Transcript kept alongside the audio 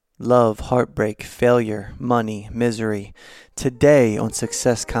love, heartbreak, failure, money, misery. Today on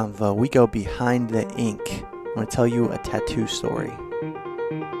Success Convo, we go behind the ink. I'm going to tell you a tattoo story.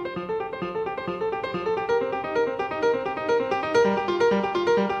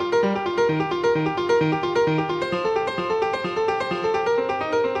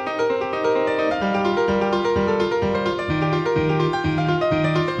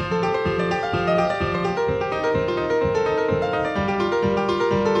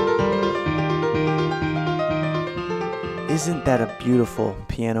 Isn't that a beautiful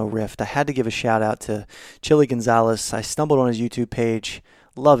piano riff? I had to give a shout out to Chili Gonzalez. I stumbled on his YouTube page.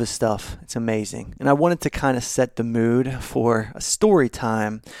 Love his stuff. It's amazing. And I wanted to kind of set the mood for a story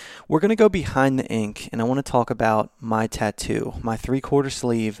time. We're going to go behind the ink, and I want to talk about my tattoo, my 3/4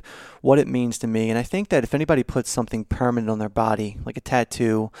 sleeve, what it means to me. And I think that if anybody puts something permanent on their body, like a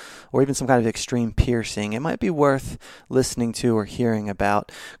tattoo or even some kind of extreme piercing, it might be worth listening to or hearing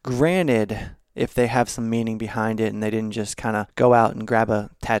about. Granted, if they have some meaning behind it and they didn't just kind of go out and grab a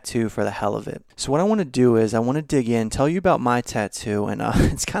tattoo for the hell of it. So what I want to do is I want to dig in, tell you about my tattoo. And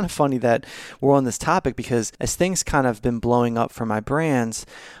it's kind of funny that we're on this topic because as things kind of been blowing up for my brands,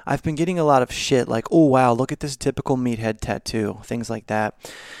 I've been getting a lot of shit like, oh, wow, look at this typical meathead tattoo, things like that.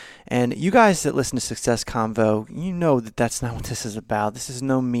 And you guys that listen to Success Convo, you know that that's not what this is about. This is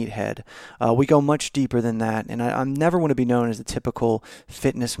no meathead. We go much deeper than that. And I never want to be known as a typical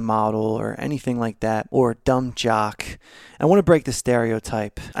fitness model or anything like that, or dumb jock. I want to break the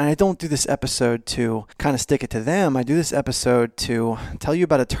stereotype. And I don't do this episode to kind of stick it to them. I do this episode to tell you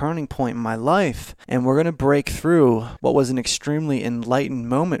about a turning point in my life. And we're going to break through what was an extremely enlightened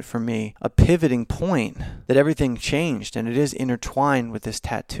moment for me, a pivoting point that everything changed. And it is intertwined with this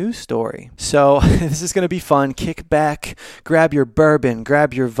tattoo story. So this is going to be fun. Kick back, grab your bourbon,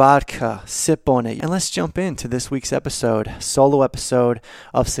 grab your vodka, sip on it, and let's jump into this week's episode, solo episode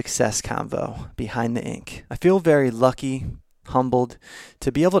of Success Convo, Behind the Ink. I feel very lucky, humbled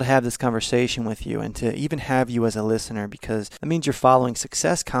to be able to have this conversation with you and to even have you as a listener, because that means you're following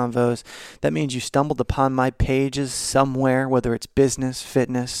Success Convos. That means you stumbled upon my pages somewhere, whether it's business,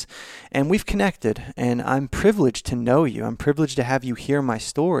 fitness, and we've connected, and I'm privileged to know you. I'm privileged to have you hear my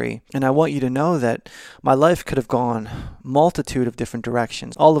story, and I want you to know that my life could have gone multitude of different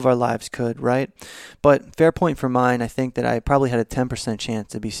directions. All of our lives could, right? But fair point for mine, I think that I probably had a 10%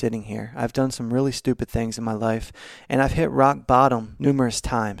 chance to be sitting here. I've done some really stupid things in my life, and I've hit rock bottom numerous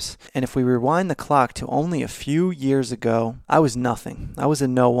times. And if we rewind the clock to only a few years ago, I was nothing. I was a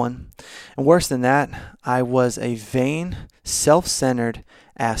no one. And worse than that, I was a vain, self-centered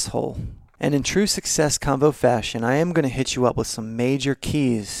asshole. And in true Success Convo fashion, I am going to hit you up with some major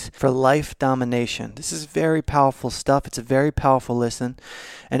keys for life domination. This is very powerful stuff. It's a very powerful listen.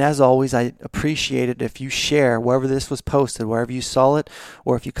 And as always, I appreciate it if you share wherever this was posted, wherever you saw it,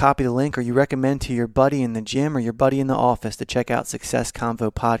 or if you copy the link or you recommend to your buddy in the gym or your buddy in the office to check out Success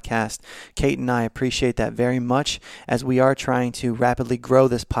Convo podcast. Kate and I appreciate that very much as we are trying to rapidly grow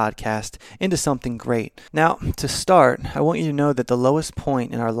this podcast into something great. Now, to start, I want you to know that the lowest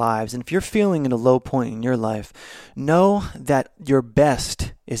point in our lives, and if you're feeling at a low point in your life, know that your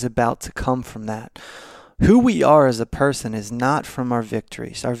best is about to come from that. Who we are as a person is not from our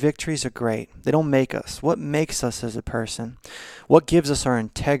victories. Our victories are great. They don't make us. What makes us as a person, what gives us our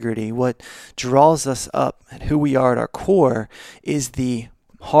integrity, what draws us up and who we are at our core is the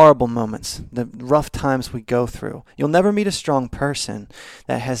horrible moments, the rough times we go through. You'll never meet a strong person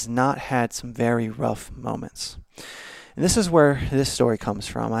that has not had some very rough moments. And this is where this story comes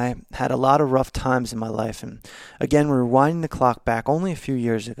from. I had a lot of rough times in my life. And again, we're rewinding the clock back only a few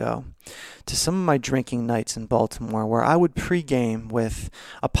years ago to some of my drinking nights in Baltimore where I would pregame with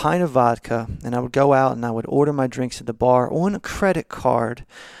a pint of vodka and I would go out and I would order my drinks at the bar on a credit card.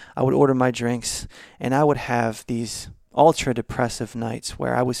 I would order my drinks and I would have these ultra depressive nights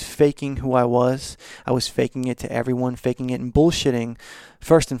where I was faking who I was. I was faking it to everyone, faking it and bullshitting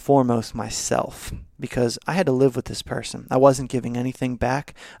first and foremost myself, because I had to live with this person. I wasn't giving anything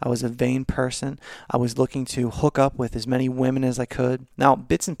back. I was a vain person. I was looking to hook up with as many women as I could. Now,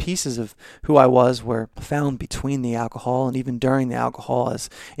 bits and pieces of who I was were found between the alcohol and even during the alcohol, as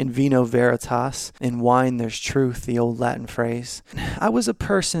in vino veritas, in wine there's truth, the old Latin phrase. I was a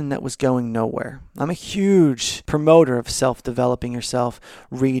person that was going nowhere. I'm a huge promoter of self-developing yourself,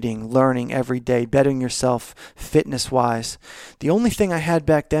 reading, learning every day, bettering yourself fitness-wise. The only thing I had had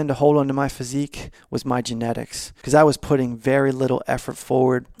back then to hold on to my physique was my genetics, because I was putting very little effort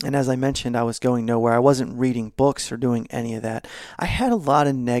forward. And as I mentioned, I was going nowhere. I wasn't reading books or doing any of that. I had a lot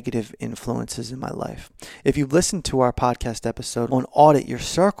of negative influences in my life. If you've listened to our podcast episode on Audit Your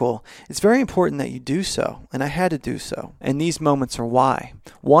Circle, it's very important that you do so. And I had to do so. And these moments are why.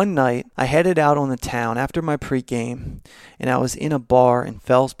 One night, I headed out on the town after my pregame, and I was in a bar in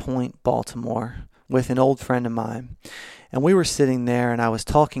Fells Point, Baltimore, with an old friend of mine. And we were sitting there, and I was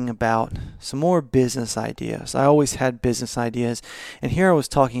talking about some more business ideas. I always had business ideas. And here I was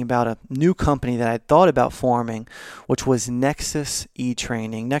talking about a new company that I thought about forming, which was Nexus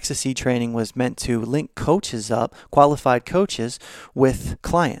E-Training. Nexus E-Training was meant to link coaches up, qualified coaches, with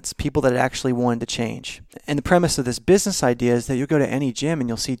clients, people that actually wanted to change. And the premise of this business idea is that you'll go to any gym and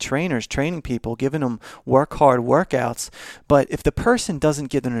you'll see trainers training people, giving them work hard workouts. But if the person doesn't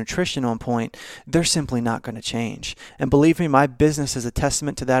get their nutrition on point, they're simply not going to change. And believe me, my business is a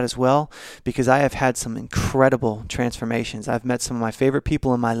testament to that as well, because I have had some incredible transformations. I've met some of my favorite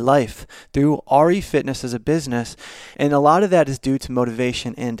people in my life through RE Fitness as a business, and a lot of that is due to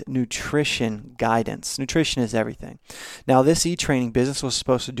motivation and nutrition guidance. Nutrition is everything. Now, this e-training business was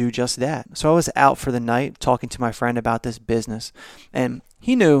supposed to do just that. So I was out for the night talking to my friend about this business, and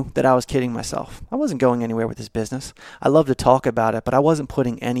he knew that I was kidding myself. I wasn't going anywhere with this business. I love to talk about it, but I wasn't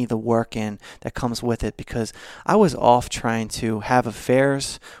putting any of the work in that comes with it, because I was off trying to have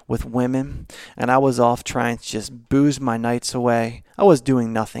affairs with women, and I was off trying to just booze my nights away. I was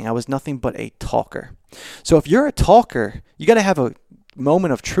doing nothing. I was nothing but a talker. So if you're a talker, you got to have a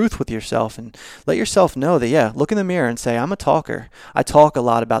moment of truth with yourself and let yourself know that, yeah, look in the mirror and say, I'm a talker. I talk a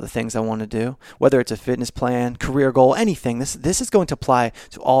lot about the things I want to do, whether it's a fitness plan, career goal, anything. This is going to apply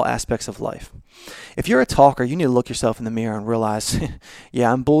to all aspects of life. If you're a talker, you need to look yourself in the mirror and realize,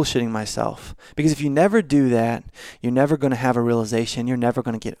 yeah, I'm bullshitting myself. Because if you never do that, you're never going to have a realization. You're never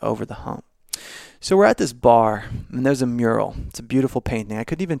going to get over the hump. So we're at this bar, and there's a mural. It's a beautiful painting. I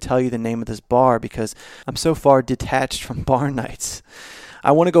couldn't even tell you the name of this bar because I'm so far detached from bar nights.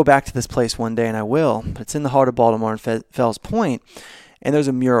 I want to go back to this place one day, and I will, but it's in the heart of Baltimore in Fells Point, and there's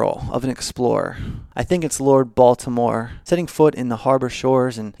a mural of an explorer. I think it's Lord Baltimore setting foot in the harbor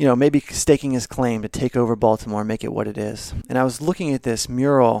shores and, maybe staking his claim to take over Baltimore and make it what it is. And I was looking at this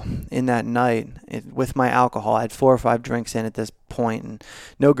mural in that night with my alcohol. I had 4 or 5 drinks in at this point, and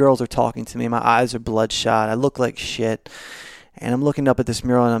no girls are talking to me. My eyes are bloodshot. I look like shit. And I'm looking up at this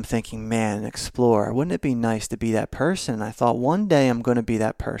mural and I'm thinking, man, an explorer. Wouldn't it be nice to be that person? And I thought, one day I'm going to be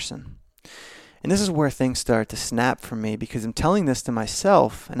that person. And this is where things start to snap for me, because I'm telling this to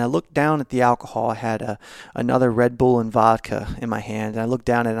myself, and I looked down at the alcohol. I had another Red Bull and vodka in my hand, and I looked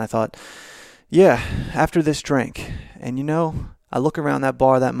down at it and I thought, yeah, after this drink. And I look around that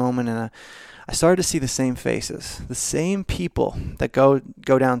bar that moment, and I started to see the same faces, the same people that go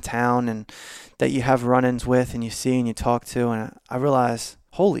downtown and that you have run-ins with and you see and you talk to, and I realized,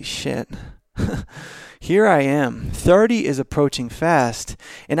 holy shit. Here I am. 30 is approaching fast,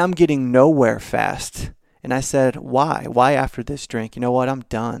 and I'm getting nowhere fast. And I said, why? Why after this drink? You know what? I'm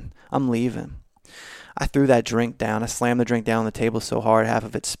done. I'm leaving. I threw that drink down. I slammed the drink down on the table so hard, half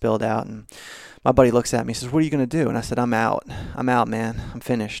of it spilled out. And my buddy looks at me and says, what are you going to do? And I said, I'm out. I'm out, man. I'm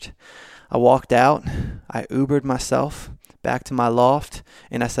finished. I walked out. I Ubered myself back to my loft,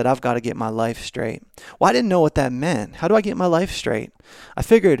 and I said, I've got to get my life straight. Well, I didn't know what that meant. How do I get my life straight? I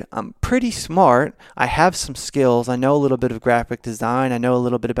figured I'm pretty smart. I have some skills. I know a little bit of graphic design. I know a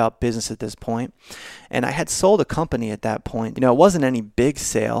little bit about business at this point. And I had sold a company at that point. It wasn't any big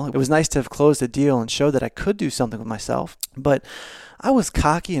sale. It was nice to have closed a deal and show that I could do something with myself. But I was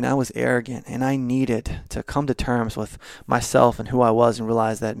cocky and I was arrogant, and I needed to come to terms with myself and who I was and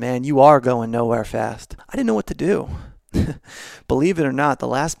realize that, man, you are going nowhere fast. I didn't know what to do. Believe it or not, the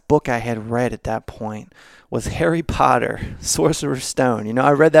last book I had read at that point was Harry Potter, Sorcerer's Stone.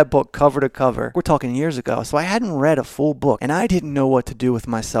 I read that book cover to cover. We're talking years ago, so I hadn't read a full book, and I didn't know what to do with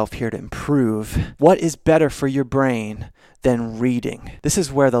myself here to improve. What is better for your brain than reading? This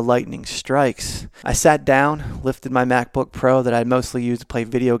is where the lightning strikes. I sat down, lifted my MacBook Pro that I mostly used to play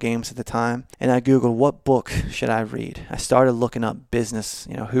video games at the time, and I Googled, what book should I read? I started looking up business,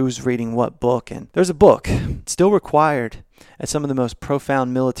 who's reading what book, and there's a book, still required at some of the most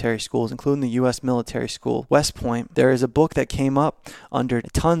profound military schools, including the U.S. military school, West Point. There is a book that came up under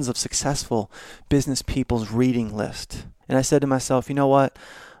tons of successful business people's reading list. And I said to myself, you know what?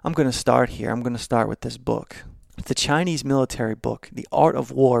 I'm going to start here. I'm going to start with this book. It's a Chinese military book, The Art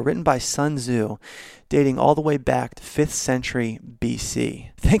of War, written by Sun Tzu, dating all the way back to 5th century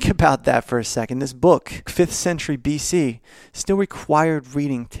BC. Think about that for a second. This book, 5th century BC, still required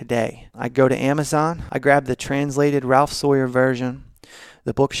reading today. I go to Amazon, I grab the translated Ralph Sawyer version,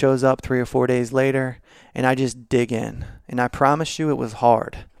 The book shows up 3 or 4 days later, and I just dig in. And I promise you it was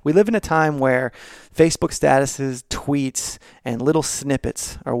hard. We live in a time where Facebook statuses, tweets, and little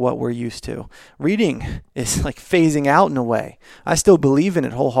snippets are what we're used to. Reading is like phasing out in a way. I still believe in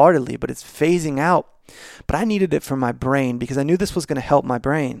it wholeheartedly, but it's phasing out. But I needed it for my brain because I knew this was going to help my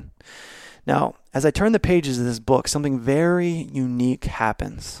brain. Now, as I turn the pages of this book, something very unique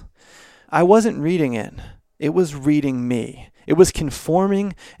happens. I wasn't reading it. It was reading me. It was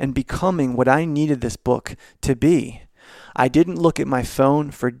conforming and becoming what I needed this book to be. I didn't look at my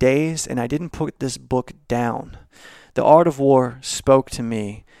phone for days, and I didn't put this book down. The Art of War spoke to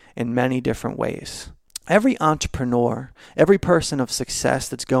me in many different ways. Every entrepreneur, every person of success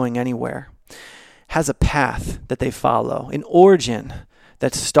that's going anywhere, has a path that they follow, an origin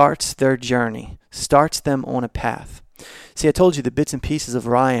that starts their journey, starts them on a path. See, I told you the bits and pieces of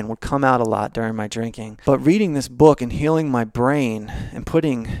Ryan would come out a lot during my drinking, but reading this book and healing my brain and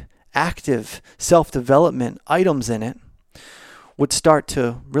putting active self-development items in it would start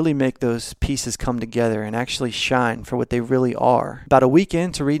to really make those pieces come together and actually shine for what they really are. About a week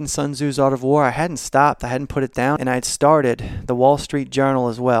into reading Sun Tzu's Art of War, I hadn't stopped, I hadn't put it down, and I had started the Wall Street Journal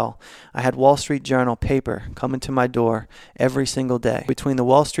as well. I had Wall Street Journal paper coming to my door every single day. Between the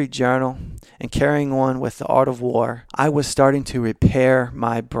Wall Street Journal and carrying on with the Art of War, I was starting to repair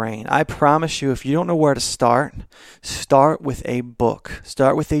my brain. I promise you, if you don't know where to start with a book.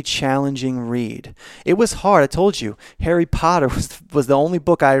 Start with a challenging read. It was hard. I told you, Harry Potter was the only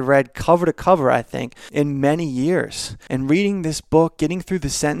book I read cover to cover, I think, in many years. And reading this book, getting through the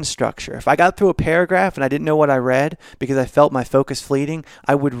sentence structure. If I got through a paragraph and I didn't know what I read because I felt my focus fleeting,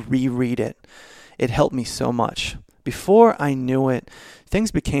 I would reread it. It helped me so much. Before I knew it,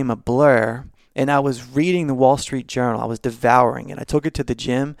 things became a blur. And I was reading the Wall Street Journal. I was devouring it. I took it to the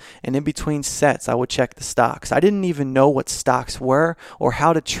gym, and in between sets, I would check the stocks. I didn't even know what stocks were or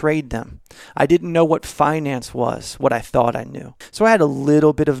how to trade them. I didn't know what finance was, what I thought I knew. So I had a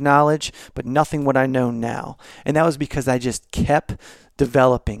little bit of knowledge, but nothing what I know now. And that was because I just kept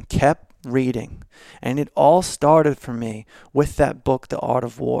developing, kept reading. And it all started for me with that book, The Art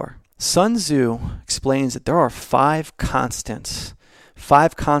of War. Sun Tzu explains that there are 5 constants.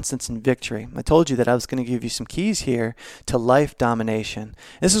 5 constants in victory. I told you that I was going to give you some keys here to life domination.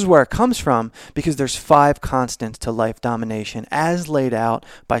 This is where it comes from because there's 5 constants to life domination as laid out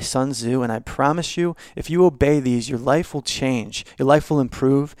by Sun Tzu, and I promise you, if you obey these, your life will change. Your life will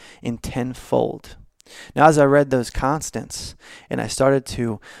improve in tenfold. Now, as I read those constants and I started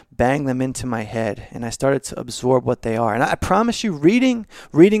to bang them into my head and I started to absorb what they are, and I promise you, reading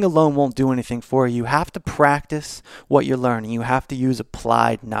alone won't do anything for you. You have to practice what you're learning. You have to use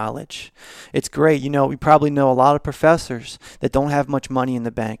applied knowledge. It's great. You probably know a lot of professors that don't have much money in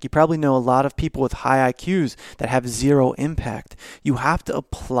the bank. You probably know a lot of people with high IQs that have zero impact. You have to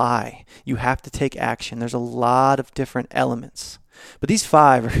apply. You have to take action. There's a lot of different elements. But these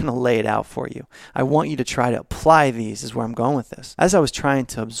 5 are going to lay it out for you. I want you to try to apply these is where I'm going with this. As I was trying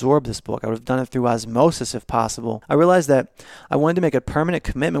to absorb this book, I would have done it through osmosis if possible. I realized that I wanted to make a permanent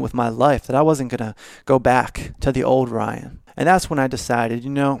commitment with my life that I wasn't going to go back to the old Ryan. And that's when I decided,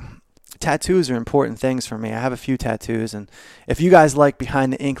 tattoos are important things for me. I have a few tattoos, and if you guys like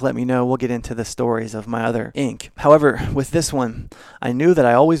Behind the Ink, let me know. We'll get into the stories of my other ink. However, with this one, I knew that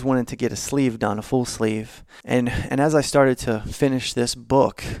I always wanted to get a sleeve done, a full sleeve. And as I started to finish this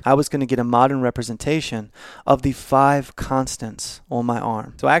book, I was going to get a modern representation of the 5 constants on my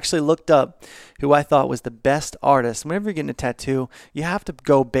arm. So I actually looked up who I thought was the best artist. Whenever you're getting a tattoo, you have to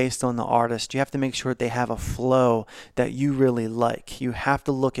go based on the artist. You have to make sure that they have a flow that you really like. You have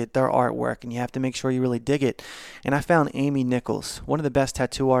to look at their artwork, and you have to make sure you really dig it. And I found Amy Nichols, one of the best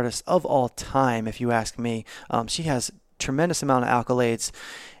tattoo artists of all time, if you ask me. She has a tremendous amount of accolades.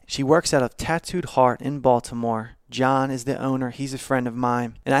 She works out of Tattooed Heart in Baltimore. John is the owner. He's a friend of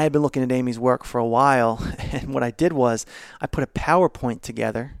mine. And I had been looking at Amy's work for a while. And what I did was I put a PowerPoint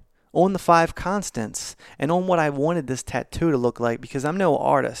together on the 5 constants and on what I wanted this tattoo to look like, because I'm no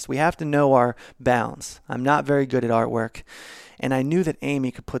artist. We have to know our bounds. I'm not very good at artwork. And I knew that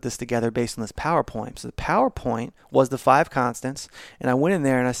Amy could put this together based on this PowerPoint. So the PowerPoint was the 5 constants. And I went in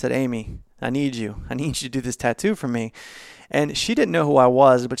there and I said, Amy, I need you. I need you to do this tattoo for me. And she didn't know who I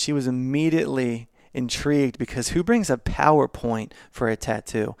was, but she was immediately intrigued because who brings a PowerPoint for a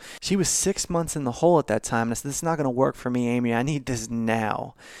tattoo? She was 6 months in the hole at that time. And I said, this is not going to work for me, Amy. I need this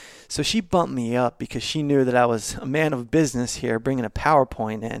now. So she bumped me up because she knew that I was a man of business here, bringing a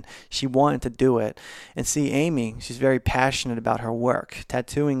PowerPoint in. She wanted to do it. And see, Amy, she's very passionate about her work.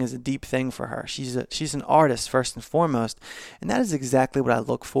 Tattooing is a deep thing for her. She's an artist first and foremost, and that is exactly what I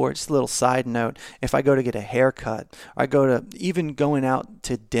look for. Just a little side note, if I go to get a haircut, or I go to even going out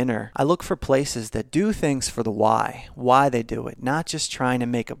to dinner, I look for places that do things for the why they do it, not just trying to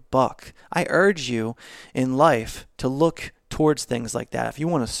make a buck. I urge you in life to look towards things like that. If you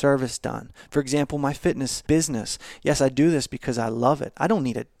want a service done, for example, my fitness business, yes, I do this because I love it. I don't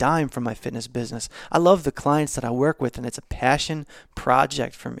need a dime from my fitness business. I love the clients that I work with, and it's a passion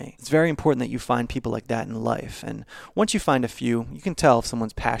project for me. It's very important that you find people like that in life. And once you find a few, you can tell if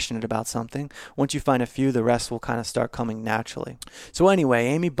someone's passionate about something. Once you find a few, the rest will kind of start coming naturally. So anyway,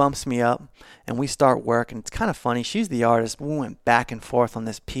 Amy bumps me up and we start work, and it's kind of funny. She's the artist, but we went back and forth on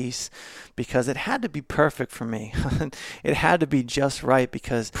this piece because it had to be perfect for me. It had to be just right,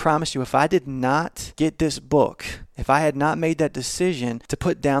 because I promise you, if I did not get this book, if I had not made that decision to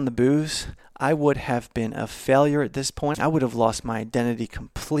put down the booze, I would have been a failure at this point. I would have lost my identity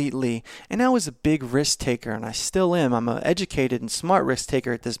completely. And I was a big risk taker, and I still am. I'm an educated and smart risk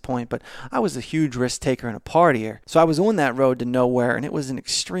taker at this point, but I was a huge risk taker and a partier. So I was on that road to nowhere, and it was an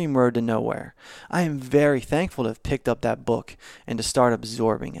extreme road to nowhere. I am very thankful to have picked up that book and to start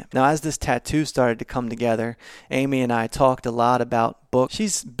absorbing it. Now, as this tattoo started to come together, Amy and I talked a lot about books.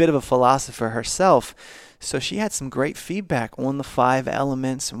 She's a bit of a philosopher herself, so she had some great feedback on the 5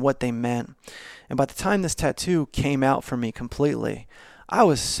 elements and what they meant. And by the time this tattoo came out for me completely, I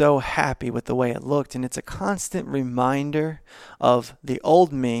was so happy with the way it looked. And it's a constant reminder of the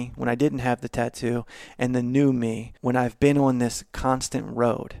old me when I didn't have the tattoo and the new me when I've been on this constant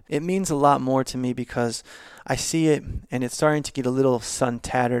road. It means a lot more to me because I see it and it's starting to get a little sun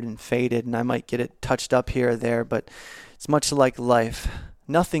tattered and faded, and I might get it touched up here or there, but it's much like life.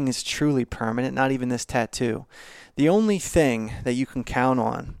 Nothing is truly permanent, not even this tattoo. The only thing that you can count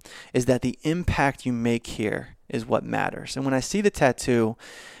on is that the impact you make here is what matters. And when I see the tattoo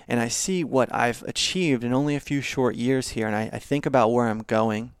and I see what I've achieved in only a few short years here, and I think about where I'm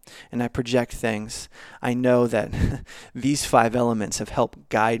going and I project things, I know that these 5 elements have helped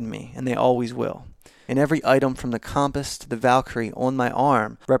guide me, and they always will. And every item from the compass to the Valkyrie on my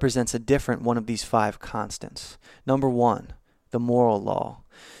arm represents a different one of these 5 constants. Number 1, the moral law.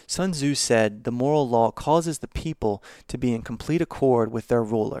 Sun Tzu said the moral law causes the people to be in complete accord with their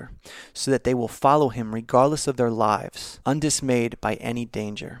ruler, so that they will follow him regardless of their lives, undismayed by any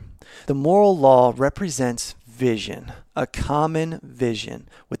danger. The moral law represents vision, a common vision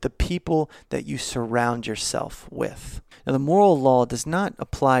with the people that you surround yourself with. Now, the moral law does not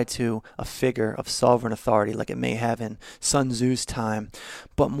apply to a figure of sovereign authority like it may have in Sun Tzu's time,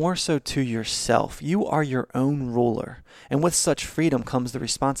 but more so to yourself. You are your own ruler, and with such freedom comes the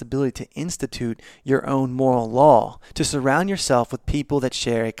responsibility to institute your own moral law, to surround yourself with people that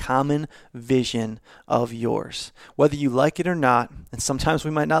share a common vision of yours. Whether you like it or not, and sometimes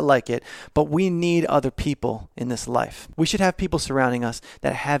we might not like it, but we need other people in this life. We should have people surrounding us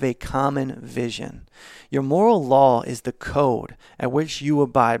that have a common vision. Your moral law is the code at which you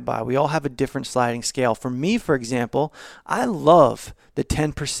abide by. We all have a different sliding scale. For me, for example, I love the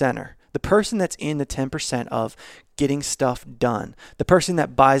 10%er. The person that's in the 10% of getting stuff done. The person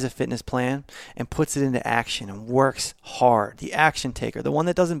that buys a fitness plan and puts it into action and works hard. The action taker. The one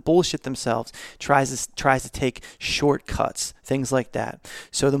that doesn't bullshit themselves. Tries to take shortcuts. Things like that.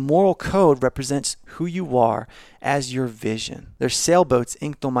 So the moral code represents who you are as your vision. There's sailboats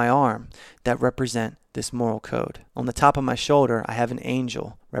inked on my arm that represent this moral code. On the top of my shoulder, I have an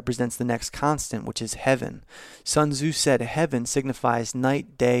angel, represents the next constant, which is heaven. Sun Tzu said heaven signifies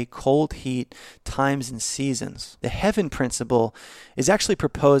night, day, cold, heat, times, and seasons. The heaven principle is actually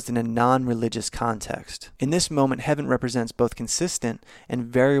proposed in a non-religious context. In this moment, heaven represents both consistent and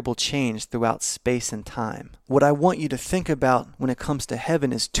variable change throughout space and time. What I want you to think about when it comes to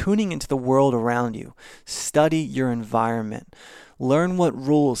heaven is tuning into the world around you. Study your environment. Learn what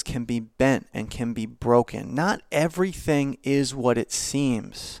rules can be bent and can be broken. Not everything is what it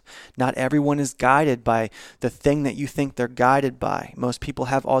seems. Not everyone is guided by the thing that you think they're guided by. Most people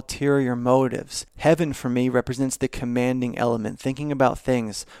have ulterior motives. Heaven for me represents the commanding element, thinking about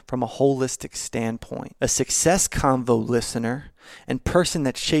things from a holistic standpoint. A success convo listener and person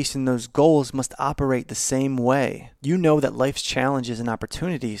that's chasing those goals must operate the same way. You know that life's challenges and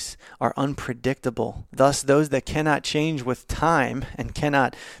opportunities are unpredictable. Thus, those that cannot change with time and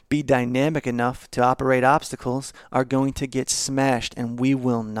cannot be dynamic enough to operate obstacles are going to get smashed, and we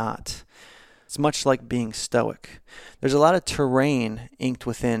will not. It's much like being stoic. There's a lot of terrain inked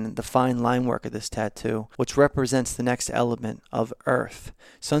within the fine line work of this tattoo, which represents the next element of earth.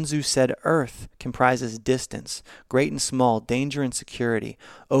 Sun Tzu said earth comprises distance, great and small, danger and security,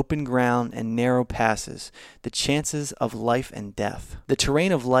 open ground and narrow passes, the chances of life and death. The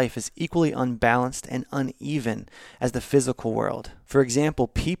terrain of life is equally unbalanced and uneven as the physical world. For example,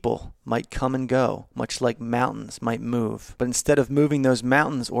 people might come and go, much like mountains might move. But instead of moving those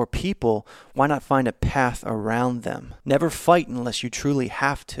mountains or people, why not find a path around them? Never fight unless you truly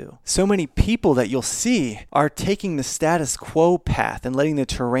have to. So many people that you'll see are taking the status quo path and letting the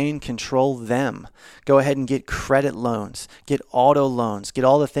terrain control them. Go ahead and get credit loans, get auto loans, get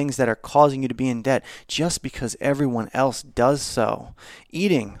all the things that are causing you to be in debt just because everyone else does so.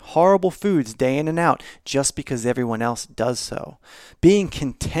 Eating horrible foods day in and out just because everyone else does so. Being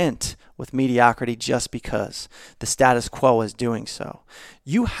content with mediocrity just because the status quo is doing so.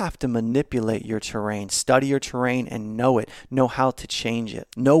 You have to manipulate your terrain, study your terrain and know it, know how to change it.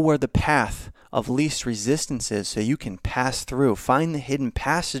 Know where the path of least resistance is so you can pass through. Find the hidden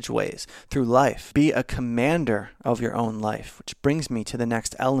passageways through life. Be a commander of your own life, which brings me to the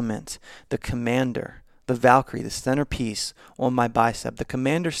next element, the commander. The Valkyrie, the centerpiece on my bicep. The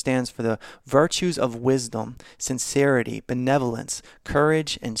commander stands for the virtues of wisdom, sincerity, benevolence,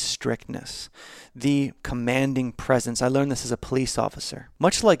 courage, and strictness. The commanding presence. I learned this as a police officer.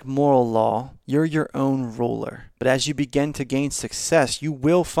 Much like moral law, you're your own ruler. But as you begin to gain success, you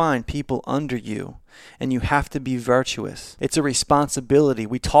will find people under you, and you have to be virtuous. It's a responsibility.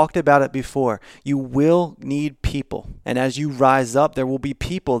 We talked about it before. You will need people. And as you rise up, there will be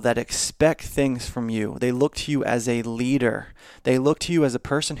people that expect things from you. They look to you as a leader. They look to you as a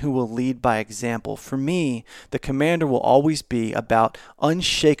person who will lead by example. For me, the commander will always be about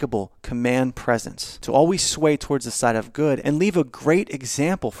unshakable command presence. To always sway towards the side of good and leave a great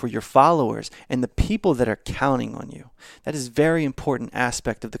example for your followers and the people that are counting on you. That is a very important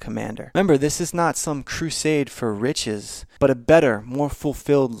aspect of the commander. Remember, this is not some crusade for riches, but a better, more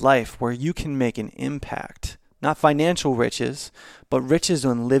fulfilled life where you can make an impact. Not financial riches, but riches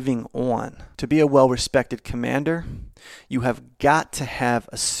on living on. To be a well-respected commander, you have got to have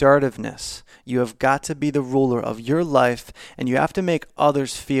assertiveness. You have got to be the ruler of your life, and you have to make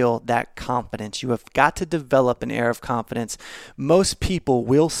others feel that confidence. You have got to develop an air of confidence. Most people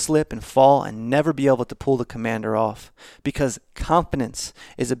will slip and fall and never be able to pull the commander off because confidence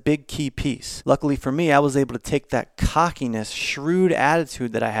is a big key piece. Luckily for me, I was able to take that cockiness, shrewd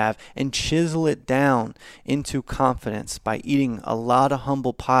attitude that I have and chisel it down into confidence by eating a lot of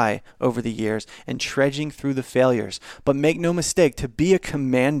humble pie over the years and trudging through the failures. But make no mistake, to be a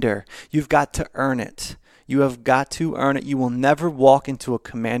commander, you've got to earn it. You have got to earn it. You will never walk into a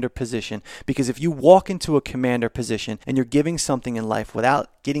commander position, because if you walk into a commander position and you're giving something in life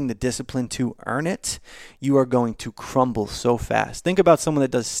without getting the discipline to earn it, you are going to crumble so fast. Think about someone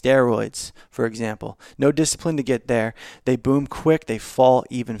that does steroids, for example. No discipline to get there. They boom quick. They fall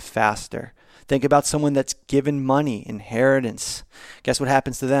even faster. Think about someone that's given money, inheritance. Guess what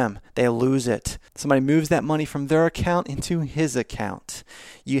happens to them? They lose it. Somebody moves that money from their account into his account.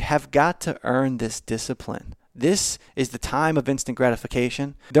 You have got to earn this discipline. This is the time of instant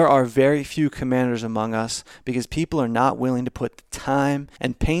gratification. There are very few commanders among us because people are not willing to put the time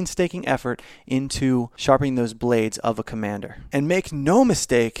and painstaking effort into sharpening those blades of a commander. And make no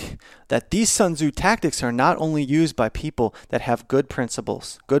mistake that these Sun Tzu tactics are not only used by people that have good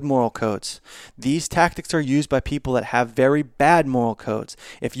principles, good moral codes. These tactics are used by people that have very bad moral codes.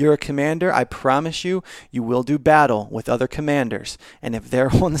 If you're a commander, I promise you, you will do battle with other commanders. And if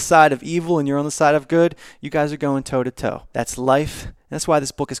they're on the side of evil and you're on the side of good, you guys are going toe to toe. That's life. That's why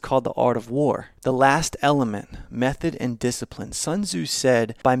this book is called The Art of War. The last element, method and discipline. Sun Tzu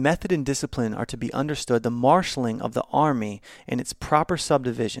said, by method and discipline are to be understood the marshaling of the army in its proper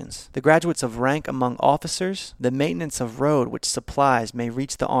subdivisions, the graduates of rank among officers, the maintenance of road which supplies may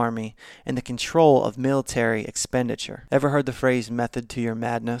reach the army, and the control of military expenditure. Ever heard the phrase method to your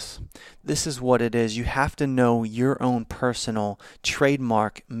madness? This is what it is. You have to know your own personal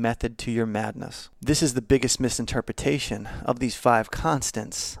trademark method to your madness. This is the biggest misinterpretation of these 5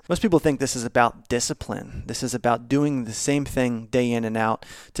 constants. Most people think this is about discipline. This is about doing the same thing day in and out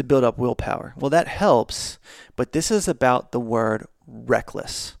to build up willpower. Well, that helps, but this is about the word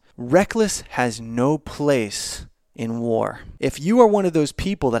reckless. Reckless has no place in war. If you are one of those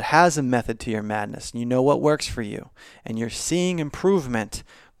people that has a method to your madness, and you know what works for you, and you're seeing improvement,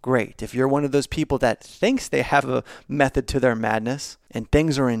 great. If you're one of those people that thinks they have a method to their madness, and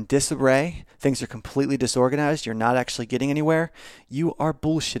things are in disarray, things are completely disorganized, you're not actually getting anywhere, you are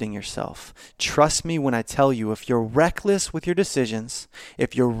bullshitting yourself. Trust me when I tell you, if you're reckless with your decisions,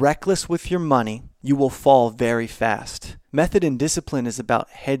 if you're reckless with your money, you will fall very fast. Method and discipline is about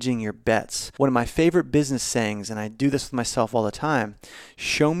hedging your bets. One of my favorite business sayings, and I do this with myself all the time,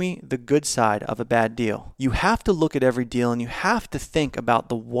 show me the good side of a bad deal. You have to look at every deal and you have to think about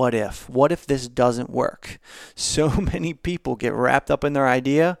the what if. What if this doesn't work? So many people get wrapped up in their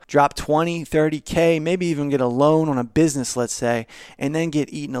idea, drop 20, 30K, maybe even get a loan on a business, let's say, and then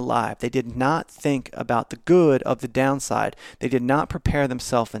get eaten alive. They did not think about the good of the downside. They did not prepare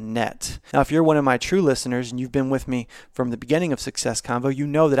themselves a net. Now, if you're one of my true listeners and you've been with me from the beginning of Success Convo, you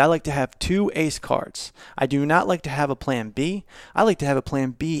know that I like to have 2 ace cards. I do not like to have a plan B. I like to have a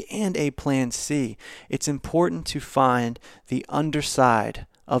plan B and a plan C. It's important to find the underside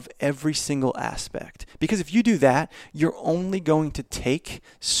of every single aspect. Because if you do that, you're only going to take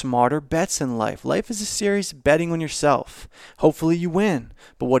smarter bets in life. Life is a series of betting on yourself. Hopefully you win.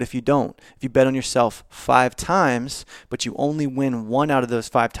 But what if you don't? If you bet on yourself 5 times, but you only win 1 out of those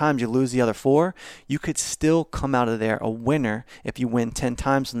 5 times, you lose the other 4, you could still come out of there a winner if you win 10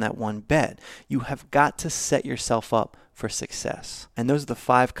 times on that one bet. You have got to set yourself up for success. And those are the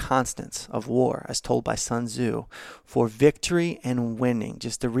 5 constants of war, as told by Sun Tzu, for victory and winning.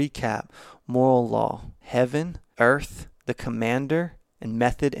 Just to recap: moral law, heaven, earth, the commander, and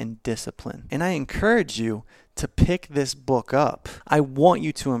method and discipline. And I encourage you to pick this book up. I want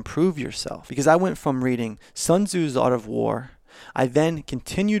you to improve yourself, because I went from reading Sun Tzu's Art of War. I then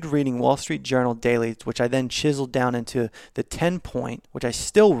continued reading Wall Street Journal daily, which I then chiseled down into the 10-point, which I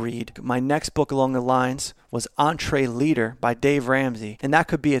still read. My next book along the lines was EntreLeader by Dave Ramsey, and that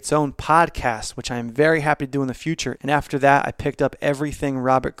could be its own podcast, which I am very happy to do in the future. And after that, I picked up everything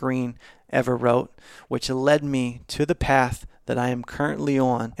Robert Greene ever wrote, which led me to the path that I am currently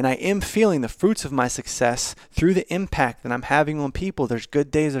on. And I am feeling the fruits of my success through the impact that I'm having on people. There's good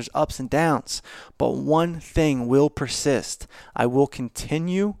days, there's ups and downs. But one thing will persist. I will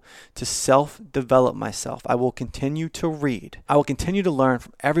continue to self-develop myself. I will continue to read. I will continue to learn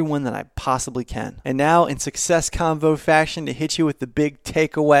from everyone that I possibly can. And now, in Success Convo fashion, to hit you with the big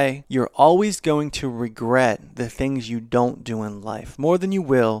takeaway: you're always going to regret the things you don't do in life more than you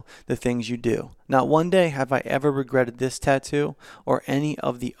will the things you do. Not one day have I ever regretted this tattoo or any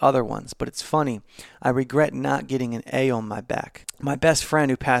of the other ones, but it's funny. I regret not getting an A on my back. My best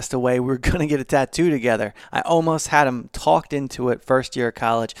friend who passed away, we were going to get a tattoo together. I almost had him talked into it first year of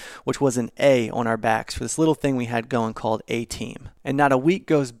college, which was an A on our backs for this little thing we had going called A-Team. And not a week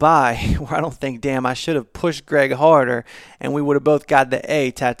goes by where I don't think, damn, I should have pushed Greg harder, and we would have both got the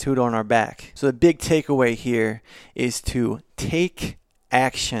A tattooed on our back. So the big takeaway here is to take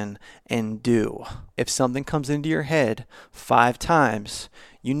action and do. If something comes into your head 5 times,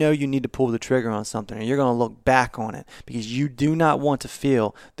 you know you need to pull the trigger on something, and you're going to look back on it, because you do not want to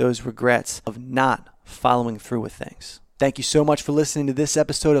feel those regrets of not following through with things. Thank you so much for listening to this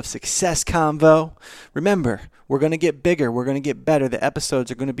episode of Success Convo. Remember, we're going to get bigger. We're going to get better. The episodes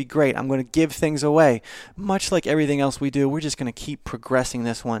are going to be great. I'm going to give things away. Much like everything else we do, we're just going to keep progressing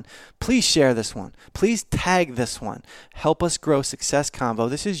this one. Please share this one. Please tag this one. Help us grow Success Convo.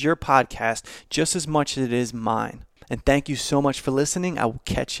 This is your podcast just as much as it is mine. And thank you so much for listening. I will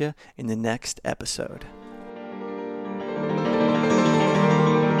catch you in the next episode.